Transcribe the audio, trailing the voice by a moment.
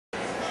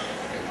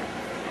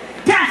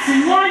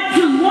Jackson, 1,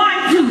 2,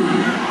 1, 2. You.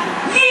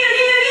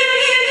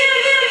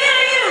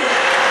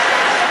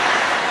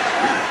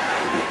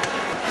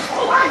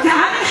 Oh, I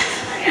got it.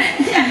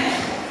 Yeah.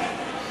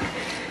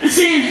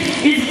 See,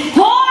 it's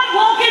hard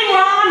walking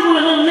around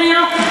with a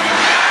limp.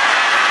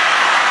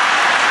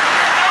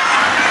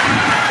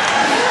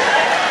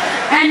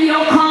 And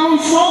your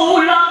cones roll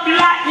up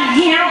like a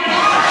gimp.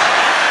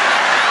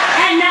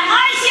 And the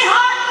icy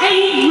hot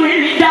ain't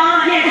really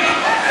done it.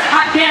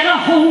 I get a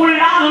whole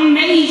lot of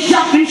maize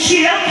up and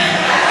shit.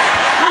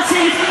 I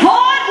say it's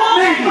hard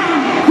walking.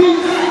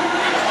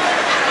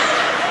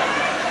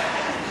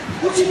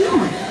 What you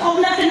doing? Oh,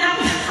 nothing. I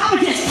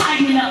was just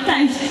tightening up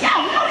things.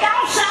 Y'all know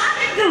y'all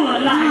sounded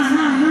good. Like.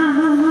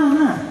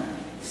 Nah.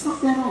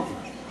 Stop that over.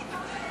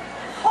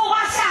 Oh,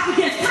 I said I was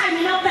just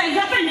tightening up things.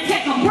 I'm finna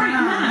take a break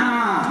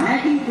now.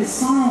 Maggie, the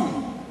song.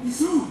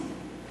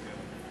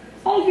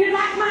 Oh, you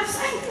like my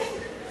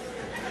singing?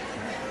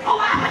 Oh,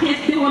 I was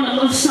just doing a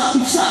little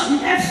something.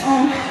 That's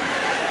all.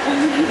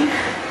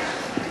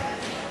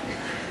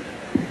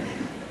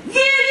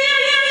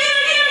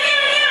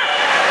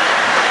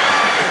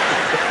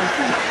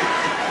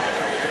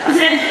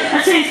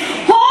 I said,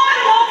 hard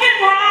walking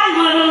around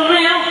with a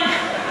limp,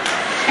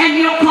 and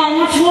your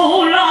cones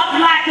roll up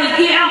like a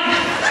gimp,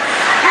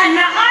 and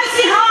the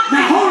icy hot.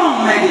 Now hold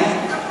on, Maggie.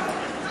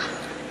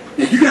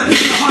 Yeah, you gotta put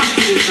the heart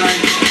to this thing.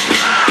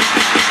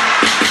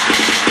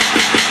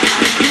 I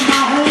put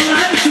my whole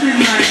life to this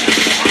thing.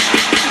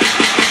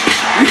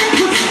 And you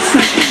put some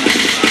stuff in it.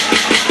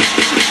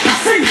 Now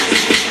sing it.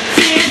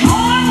 Said,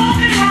 hard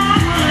walking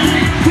around with a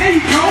limp, There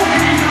you go.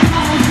 and your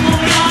cones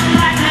roll up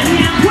like a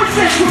gimp. What's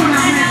that doing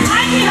now, And the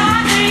Maggie? icy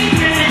hot ain't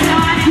really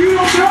done. You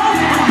don't know?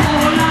 A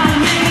whole lot of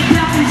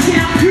makeup and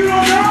shit. You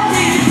don't know?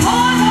 Said,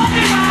 hard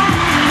walking around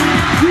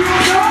You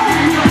don't know?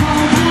 and your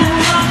cones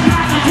roll up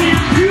like a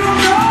gimp. You don't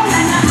know?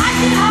 And the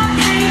icy hot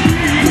ain't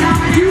really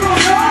done. You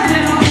don't know?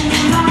 And a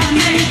whole lot of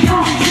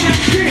makeup and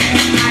shit. Shit.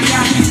 I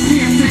got these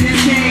pimps in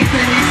this game,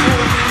 and these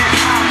hoes in that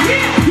house.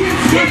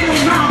 Get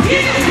them out.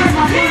 Where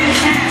my money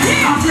at?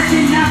 I'm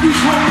breaking out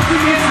these hoes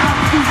in this house.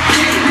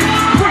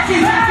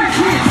 Breaking out these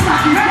hits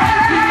like you got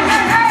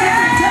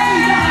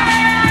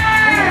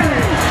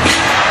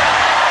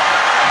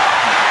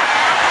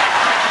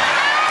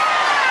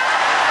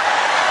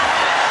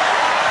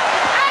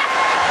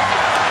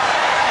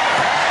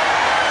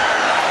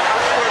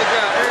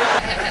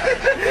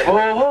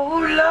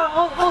Oh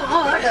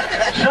Lord,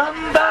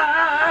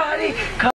 somebody